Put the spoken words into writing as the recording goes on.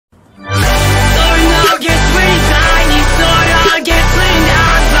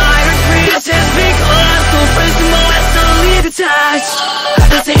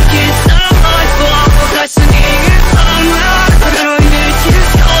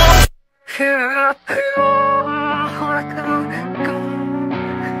One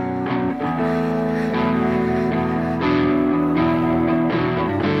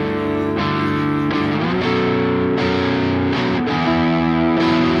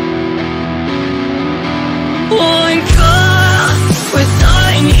call with all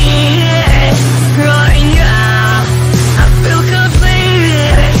I need right now. I feel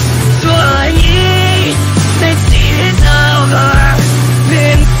complete. It's what I need. They see it's over.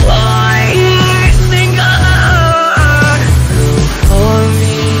 Been flying, think out. For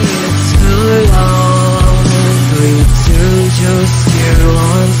me, it's too long. We two just here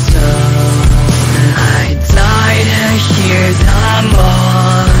on side. I died and here's the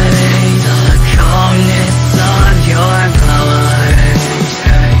mind. The calmness of your color.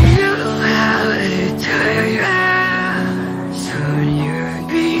 You have it to you. Soon you'll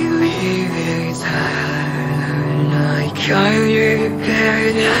be leaving town. I can't repair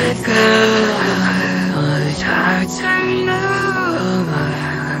that good. But I don't know.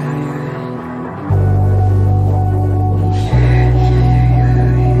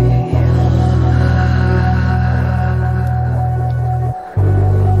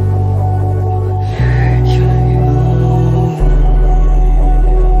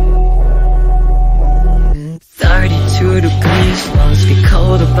 Must be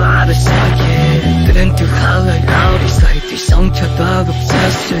cold about a second. Couldn't do hell like out. It's like there's some type of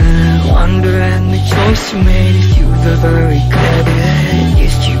obsession. Wondering the choice you made, if you were very good at it.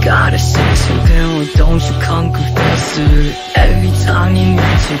 Yes, you gotta say something, or don't you come confess it. Every time you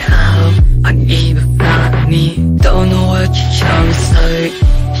mention how I need but not me. Don't know what you're trying to say.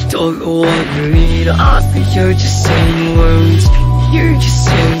 You don't know what you need. I think you're just saying words. You're just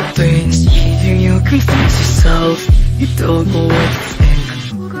saying things. Either you confuse yourself, you don't know what to think.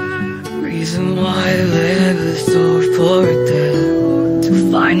 Reason why I live is so important. To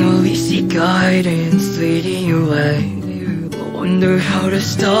finally see guidance leading your way. I wonder how to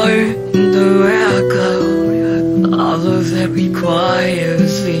start and where I go. All of that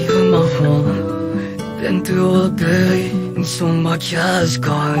requires leaving my home. Been through a bit and so much has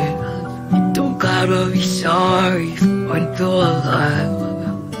gone. You don't gotta be sorry if you went through a lot.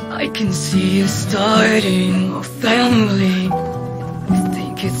 I can see you starting a family. I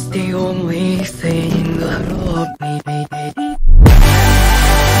think it's the only thing that'll